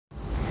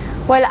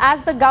Well,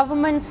 as the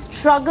government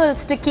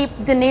struggles to keep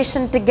the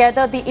nation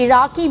together, the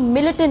Iraqi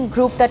militant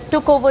group that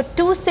took over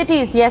 2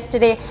 cities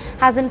yesterday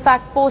has in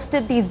fact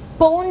posted these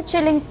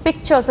bone-chilling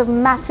pictures of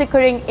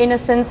massacring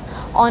innocents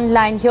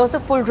online. Here's a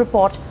full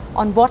report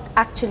on what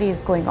actually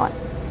is going on.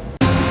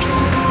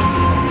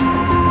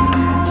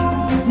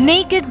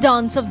 Naked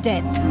dance of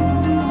death.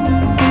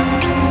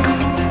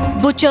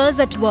 Butchers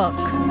at work.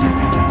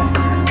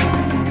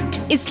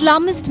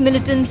 Islamist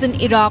militants in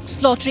Iraq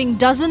slaughtering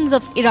dozens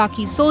of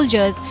Iraqi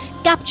soldiers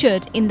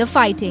captured in the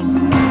fighting.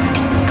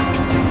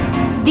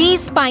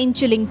 These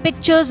spine-chilling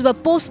pictures were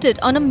posted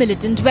on a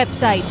militant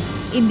website.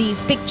 In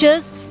these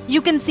pictures,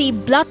 you can see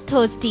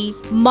bloodthirsty,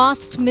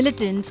 masked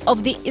militants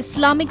of the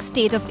Islamic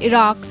State of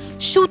Iraq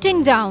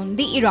shooting down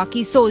the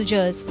Iraqi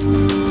soldiers.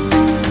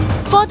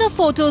 Further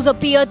photos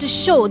appear to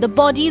show the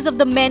bodies of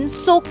the men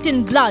soaked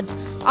in blood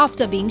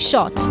after being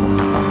shot.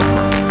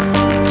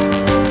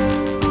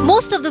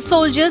 Most of the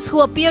soldiers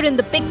who appear in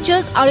the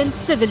pictures are in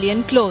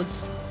civilian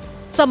clothes.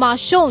 Some are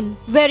shown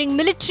wearing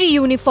military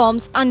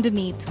uniforms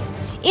underneath,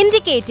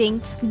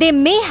 indicating they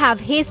may have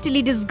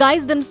hastily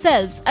disguised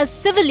themselves as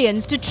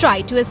civilians to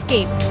try to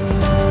escape.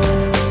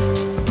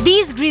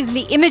 These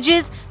grisly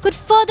images could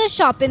further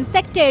sharpen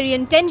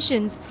sectarian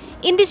tensions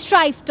in the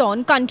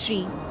strife-torn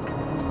country.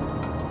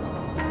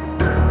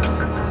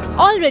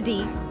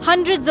 Already,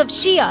 hundreds of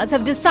Shias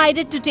have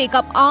decided to take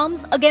up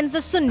arms against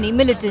the Sunni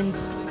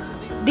militants.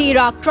 The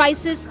Iraq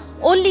crisis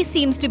only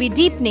seems to be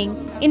deepening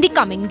in the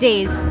coming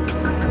days.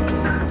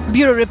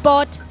 Bureau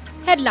Report,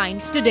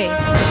 Headlines Today.